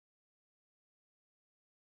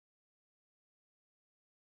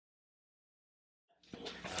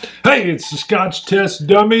Hey, it's the Scotch Test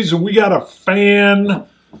Dummies, and we got a fan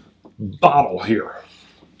bottle here.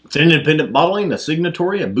 It's an independent bottling, the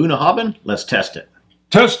Signatory Bunnahabhain. Let's test it.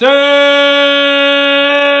 Test it!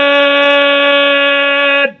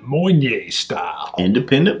 Moine style.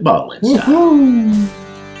 Independent bottling style.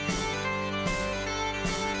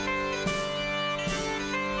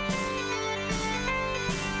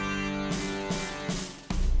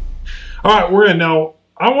 All right, we're in. Now,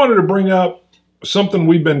 I wanted to bring up something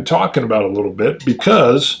we've been talking about a little bit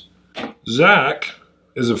because Zach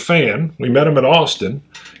is a fan. We met him at Austin,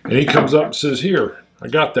 and he comes up and says, here, I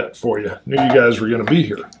got that for you. Knew you guys were going to be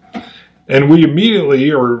here. And we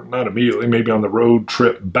immediately, or not immediately, maybe on the road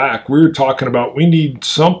trip back, we were talking about we need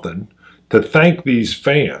something to thank these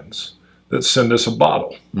fans that send us a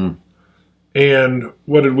bottle. And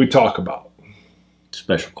what did we talk about?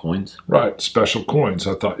 Special coins. Right, special coins.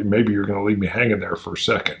 I thought maybe you were going to leave me hanging there for a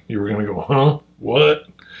second. You were going to go, huh? What?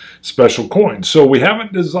 Special coins. So we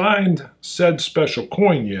haven't designed said special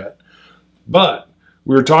coin yet, but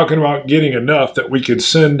we were talking about getting enough that we could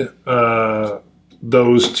send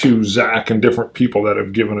those to Zach and different people that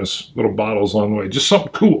have given us little bottles along the way. Just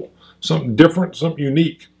something cool, something different, something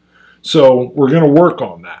unique. So we're going to work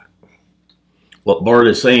on that. What Bart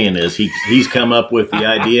is saying is he's come up with the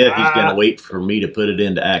idea. He's going to wait for me to put it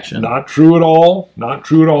into action. Not true at all. Not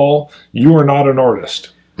true at all. You are not an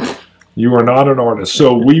artist. You are not an artist.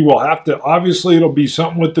 So we will have to, obviously it'll be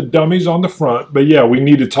something with the dummies on the front. But yeah, we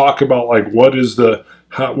need to talk about like what is the,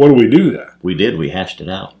 what do we do that? We did. We hashed it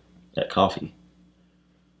out at coffee.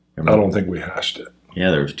 Remember? I don't think we hashed it. Yeah,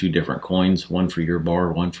 there was two different coins. One for your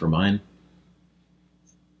bar, one for mine.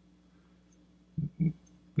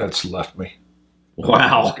 That's left me.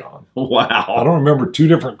 Wow. Gone. Wow. I don't remember two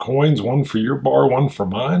different coins, one for your bar, one for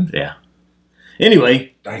mine. Yeah.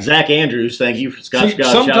 Anyway, Zach Andrews, thank you for Scotch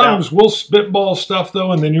God. Sometimes we'll spitball stuff,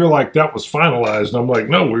 though, and then you're like, that was finalized. And I'm like,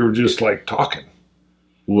 no, we were just like talking.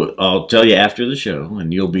 Well, I'll tell you after the show,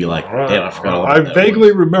 and you'll be like, damn, I forgot all about that. I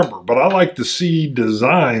vaguely remember, but I like to see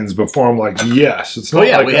designs before I'm like, yes. It's not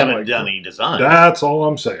like we haven't done any designs. That's all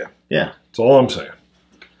I'm saying. Yeah. That's all I'm saying.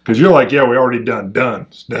 Because you're like, yeah, we already done. Done.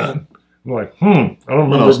 It's done. I'm like, I don't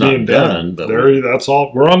remember it being done. But that's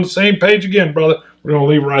all. We're on the same page again, brother. We're going to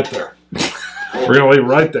leave right there. We're going to leave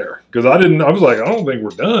right there. Because I was like, I don't think we're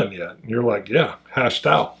done yet. And you're like, yeah, hashed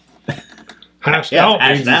out. Hashed out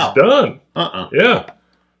means it's done. Yeah.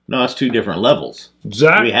 No, it's two different levels.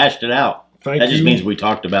 Zach, we hashed it out. That just means we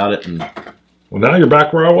talked about it. And well, now you're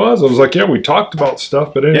back where I was. I was like, yeah, we talked about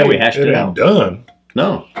stuff, but it ain't done.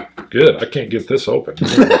 No. Good. I can't get this open.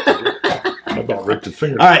 I about ripped the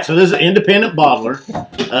finger. All right, so this is an independent bottler.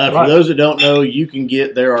 For those that don't know,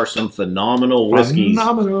 there are some phenomenal whiskeys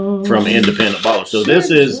from independent bottlers. So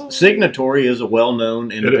this is, Signatory is a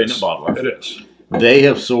well-known independent bottler. It is. They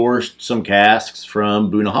have sourced some casks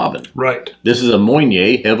from Bunnahabhain. Right. This is a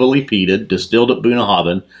Moine, heavily peated, distilled at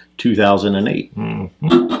Bunnahabhain, 2008.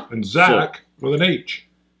 And Zach with an H.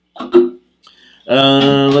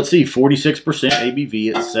 Let's see, 46%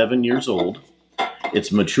 ABV. It's 7 years old. It's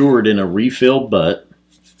matured in a refilled butt.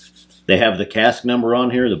 They have the cask number on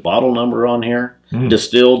here, the bottle number on here.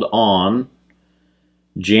 Distilled on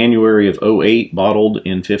January of 08, bottled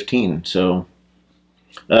in 15. So,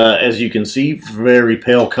 as you can see, very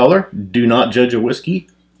pale color. Do not judge a whiskey.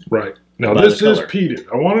 Right. Now, this is peated.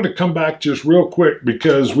 I wanted to come back just real quick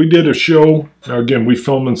because we did a show. Now, again, we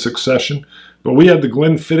filmed in succession. But we had the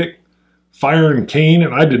Glenfiddich Fire and Cane,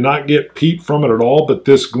 and I did not get peat from it at all, but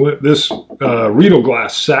this Riedel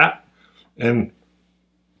glass sat, and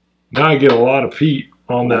now I get a lot of peat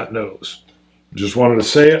on that nose. Just wanted to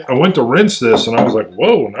say it. I went to rinse this, and I was like,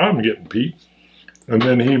 whoa, now I'm getting peat. And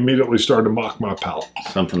then he immediately started to mock my palate.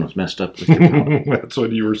 Something was messed up with your palate. That's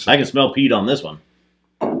what you were saying. I can smell peat on this one.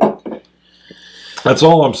 That's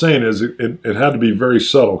all I'm saying is it had to be very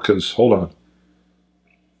subtle, because, hold on.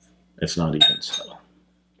 It's not even subtle.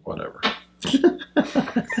 Whatever.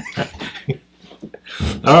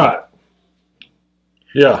 All right.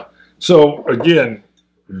 Yeah. So again,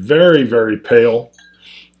 very, very pale.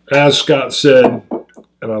 As Scott said,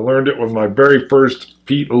 and I learned it with my very first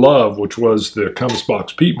peat love, which was the Compass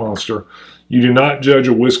Box Peat Monster, you do not judge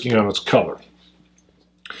a whiskey on its color.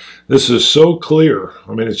 This is so clear.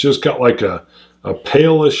 I mean, it's just got like a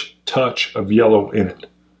palish touch of yellow in it.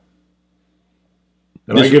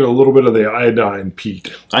 And I get a little bit of the iodine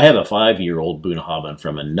peat. I have a 5-year-old Bunnahabhain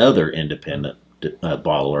from another independent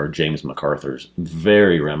bottler, James MacArthur's.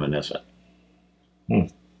 Very reminiscent. Yeah,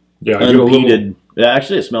 I get a little...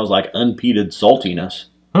 Actually, it smells like unpeated saltiness.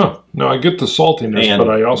 Huh. No, I get the saltiness, but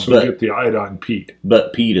I also get the iodine peat.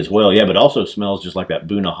 But peat as well, yeah, but also smells just like that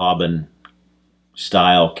Bunnahabhain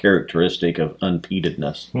style characteristic of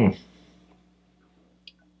unpeatedness.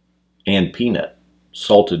 And peanut,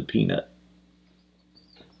 salted peanut.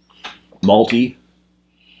 Malty.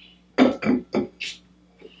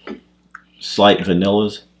 Slight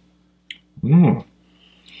vanillas.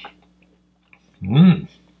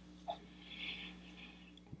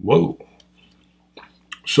 Whoa.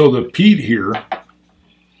 So the peat here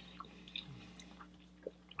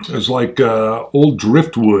is like old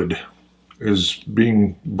driftwood is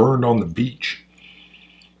being burned on the beach.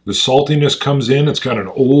 The saltiness comes in. It's got an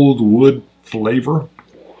old wood flavor.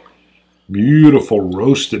 Beautiful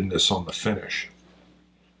roastedness on the finish.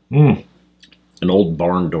 An old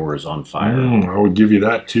barn door is on fire. I would give you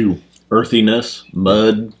that too. Earthiness,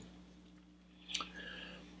 mud.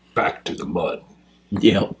 Back to the mud.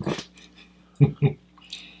 Yep.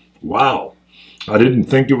 Wow. I didn't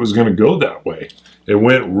think it was going to go that way. It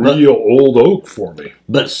went real old oak for me.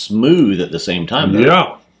 But smooth at the same time,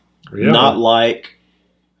 though. Yeah. Not like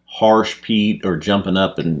harsh peat or jumping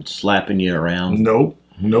up and slapping you around. Nope.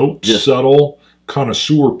 Just subtle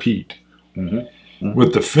connoisseur peat.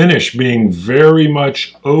 With the finish being very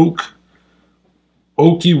much oaky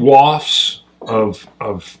wafts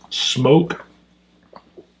of smoke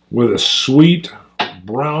with a sweet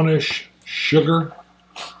brownish sugar.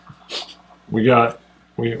 We got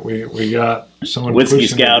someone. Whiskey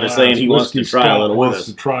Scout is saying he wants to try a little with us.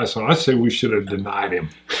 To try some. I say we should have denied him.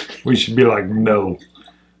 We should be like, no,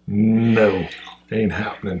 ain't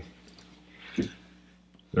happening.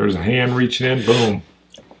 There's a hand reaching in, boom,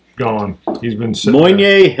 gone. He's been sitting Moine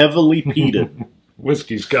there. heavily peated.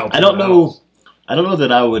 Whiskey Scout. I don't know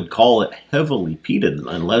that I would call it heavily peated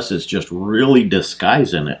unless it's just really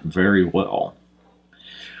disguising it very well.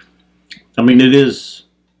 I mean, it is.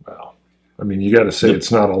 Well, I mean, you got to say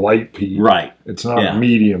it's not a light peat, right? It's not a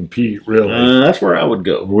medium peat, really. That's where I would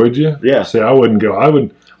go. Would you? Yeah. See, I wouldn't go. I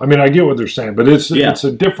would. I mean, I get what they're saying, but it's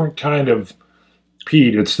a different kind of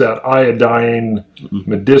peat. It's that iodine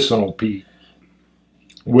medicinal peat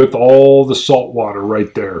with all the salt water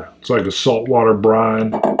right there. It's like a saltwater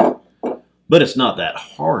brine. But it's not that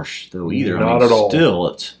harsh, though, either. Not at all. Still,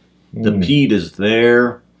 it's the peat is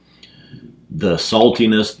there. The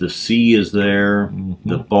saltiness, the sea is there.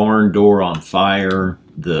 The barn door on fire.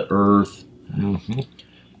 The earth.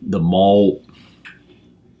 The malt.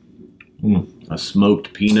 A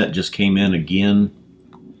smoked peanut just came in again.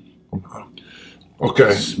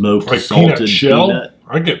 Okay. Smoked like salted peanut shell? peanut.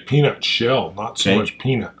 I get peanut shell, not so much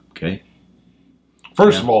peanut. Okay.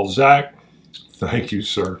 First of all, Zach, thank you,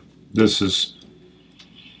 sir. This is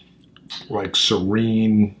like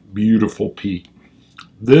serene, beautiful peat.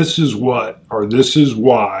 This is why,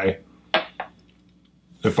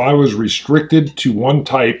 if I was restricted to one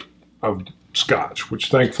type of Scotch, which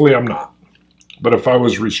thankfully I'm not, but if I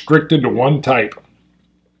was restricted to one type,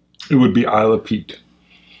 it would be Isle of Peat.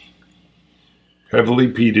 Heavily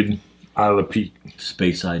peated Isle of Peat.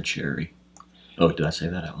 Speyside cherry. Oh, did I say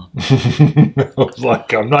that out loud? I was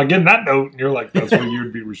like, I'm not getting that note. And you're like, that's where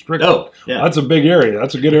you'd be restricted. Oh, yeah. That's a big area.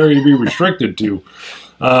 That's a good area to be restricted to.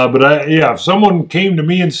 But if someone came to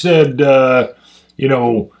me and said, the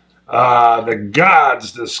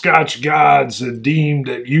gods, the Scotch gods have deemed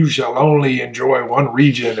that you shall only enjoy one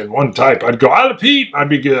region and one type, I'd go, Isle of Peat. I'd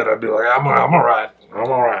be good. I'd be like, I'm all right.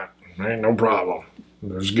 I'm all right. Ain't no problem.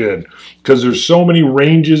 That's good. Because there's so many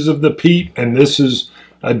ranges of the peat, and this is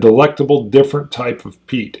a delectable, different type of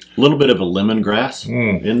peat. A little bit of a lemongrass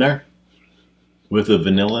in there with a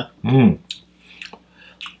vanilla.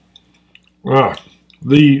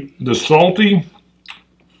 The salty,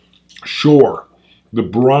 sure. The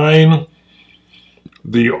brine,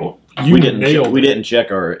 we didn't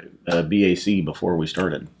check our BAC before we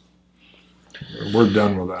started. We're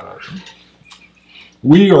done with that.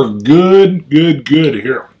 We are good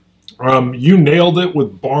here. You nailed it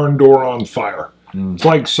with barn door on fire. It's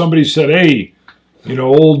like somebody said, hey,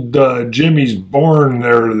 old Jimmy's barn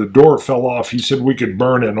there, the door fell off. He said we could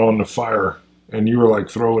burn it on the fire. And you were like,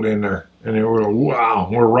 throw it in there. And you were like, wow,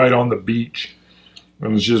 we're right on the beach.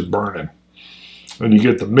 And it's just burning. And you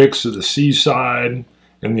get the mix of the seaside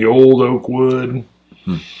and the old oak wood.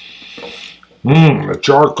 The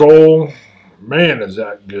charcoal. Man, is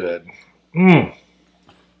that good.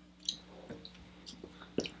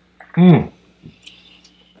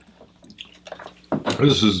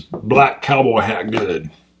 This is black cowboy hat good.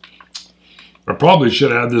 I probably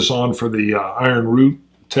should add this on for the Iron Root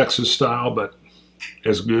Texas style, but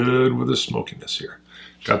it's good with the smokiness here.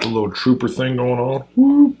 Got the little trooper thing going on.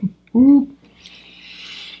 Whoop, whoop.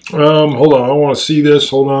 Hold on, I want to see this.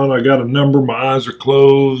 Hold on, I got a number. My eyes are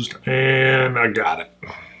closed, and I got it.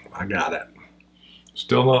 I got it.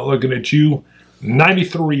 Still not looking at you.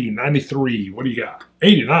 93. What do you got?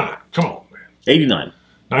 89. Come on, man. 89.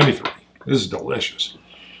 93. This is delicious.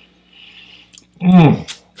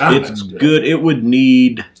 It's good. It would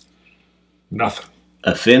need nothing.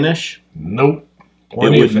 A finish. Nope.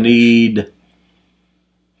 It would need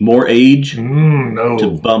more age no. to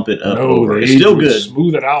bump it up no, over. The It's age still would good.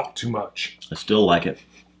 Smooth it out too much. I still like it.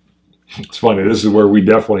 It's funny. This is where we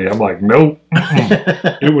definitely, I'm like, nope.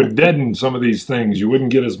 It would deaden some of these things. You wouldn't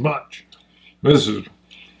get as much. This is,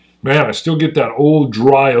 man, I still get that old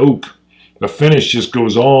dry oak. The finish just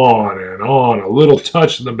goes on and on. A little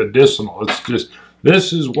touch of the medicinal. It's just,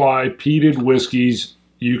 this is why peated whiskeys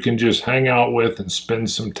you can just hang out with and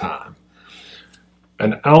spend some time.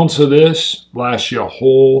 An ounce of this lasts you a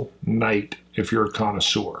whole night if you're a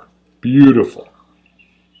connoisseur. Beautiful.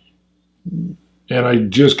 And I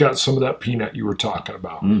just got some of that peanut you were talking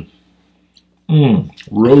about.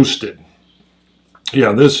 Roasted.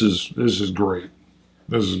 Yeah, this is great.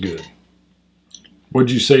 This is good. What'd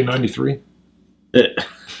you say, 93?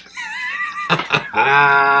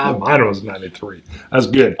 Mine was 93. That's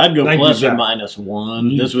good. I'd go Thank plus you, or Zach. minus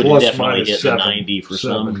 1. This would Plus definitely minus hit 7, the 90 for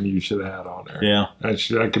 7 some. you should have had on there. Yeah.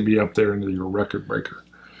 That could be up there into your record breaker.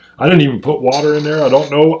 I didn't even put water in there. I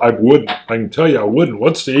don't know. I wouldn't. I can tell you I wouldn't.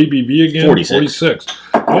 What's the ABV again? 46.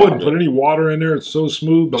 I wouldn't put any water in there. It's so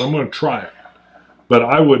smooth, but I'm going to try it. But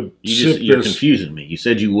I would You're confusing me. You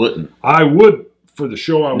said you wouldn't. I would for the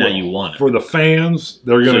show. I would. Now you want it. For the fans,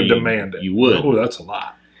 they're going to demand it. You would. Oh, that's a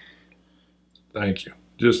lot. Thank you.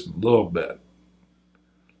 Just a little bit.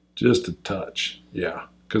 Just a touch. Yeah.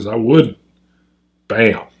 Because I would.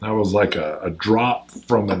 Bam. That was like a drop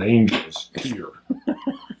from an angel's tear.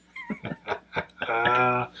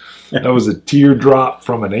 That was a teardrop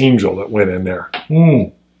from an angel that went in there.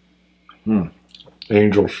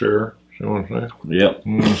 Angel share. You know what I'm saying? Yep.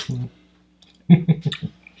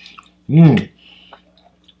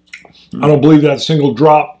 I don't believe that single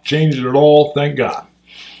drop changed it at all. Thank God.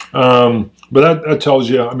 But that tells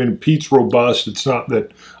you, I mean, peat's robust. It's not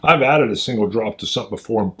that I've added a single drop to something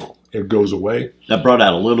before and it goes away. That brought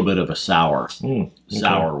out a little bit of a sour.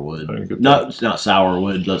 Sour wood. No, it's not sour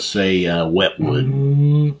wood. Let's say wet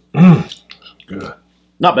wood. Good.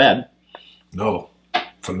 Not bad. No.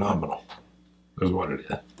 Phenomenal. That's what it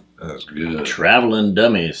is. That's good. Traveling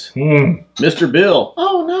dummies. Mr. Bill.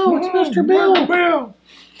 Oh, no, it's Mr. Bill.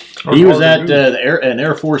 He was at an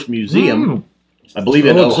Air Force Museum, I believe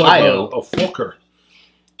in Ohio. Like a Fokker.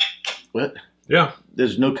 What? Yeah.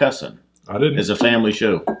 There's no cussing. I didn't. It's a family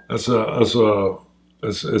show. It's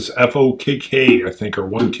FOKK, I think, or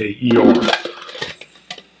 1KER.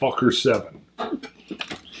 Fokker 7.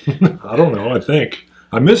 I don't know, I think.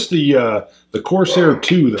 I missed the Corsair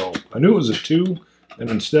 2, though. I knew it was a 2, and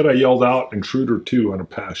instead I yelled out Intruder 2 on a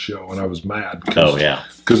past show, and I was mad. Oh, yeah.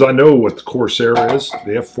 Because I know what the Corsair is,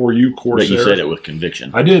 the F4U Corsair. But you said it with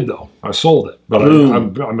conviction. I did, though. I sold it. But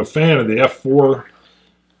I'm a fan of the F4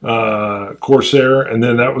 Corsair, and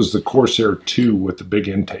then that was the Corsair 2 with the big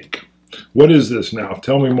intake. What is this now?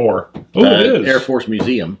 Tell me more. Oh, it is. Air Force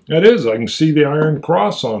Museum. It is. I can see the Iron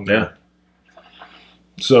Cross on there. Yeah.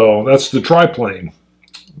 So that's the triplane.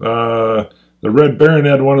 The Red Baron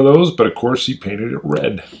had one of those, but of course he painted it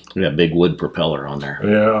red. We got a big wood propeller on there.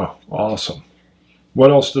 Yeah, awesome.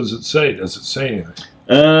 What else does it say? Does it say anything?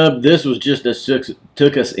 This was just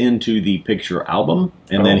took us into the picture album,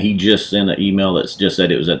 and then he just sent an email that just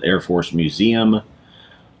said it was at the Air Force Museum.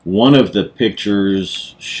 One of the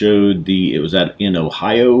pictures showed it was in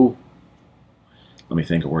Ohio. Let me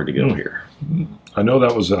think of where to go here. I know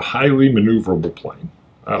that was a highly maneuverable plane.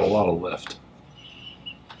 I had a lot of lift.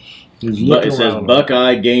 It says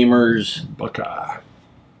Buckeye Gamers. Buckeye.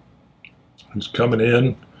 He's coming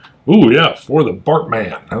in. Ooh, yeah, for the Bart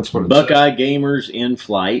man. That's what it Buckeye says. Gamers in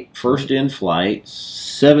flight. First in flight.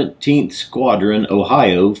 17th Squadron,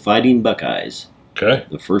 Ohio, fighting Buckeyes. Okay.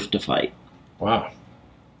 The first to fight. Wow.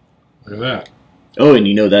 Look at that. Oh, and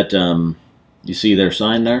you know that, you see their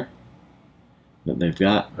sign there? That they've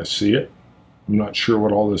got? I see it. I'm not sure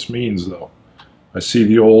what all this means, though. I see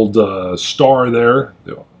the old star there.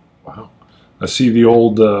 Wow. I see the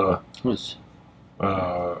old World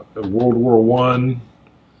War I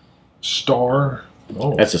star.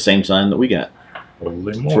 Oh, that's the same sign that we got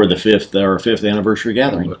for the fifth anniversary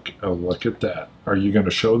gathering. Look at that. Are you going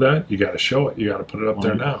to show that? You got to show it. You got to put it up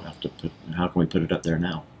there now. How can we put it up there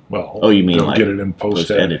now? Well, oh, you mean like get it in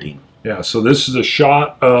post editing? Yeah. So this is a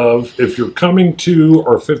shot of if you're coming to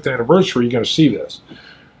our 5th anniversary, you're going to see this.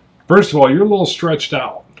 First of all, you're a little stretched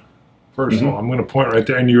out. First of all, I'm going to point right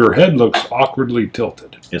there, and your head looks awkwardly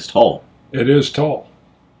tilted. It's tall. It is tall,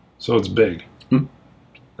 so it's big.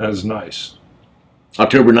 That is nice.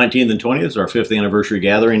 October 19th and 20th is our 5th anniversary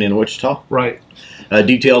gathering in Wichita. Right.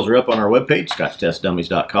 Details are up on our webpage,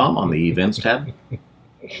 scotchtestdummies.com, on the events tab. You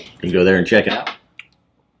can go there and check it out.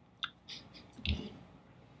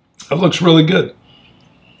 That looks really good.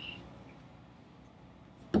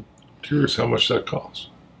 Curious how much that costs.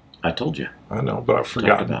 I told you. I know, but I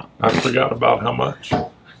forgot. I forgot about how much.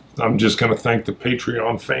 I'm just going to thank the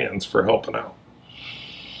Patreon fans for helping out.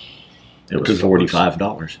 It was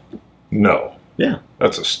 $45. No. Yeah.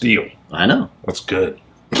 That's a steal. I know. That's good.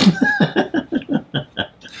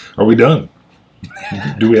 Are we done?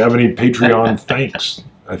 Do we have any Patreon thanks?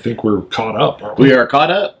 I think we're caught up, aren't we? We are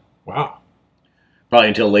caught up. Wow. Probably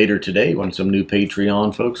until later today when some new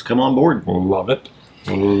Patreon folks come on board. Love it.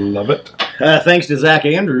 Love it. Thanks to Zach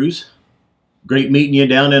Andrews. Great meeting you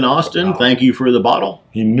down in Austin. Wow. Thank you for the bottle.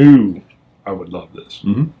 He knew I would love this.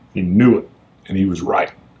 Mm-hmm. He knew it, and he was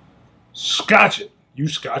right. Scotch it, you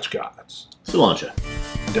Scotch gods. Cilantro.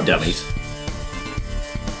 Dummies.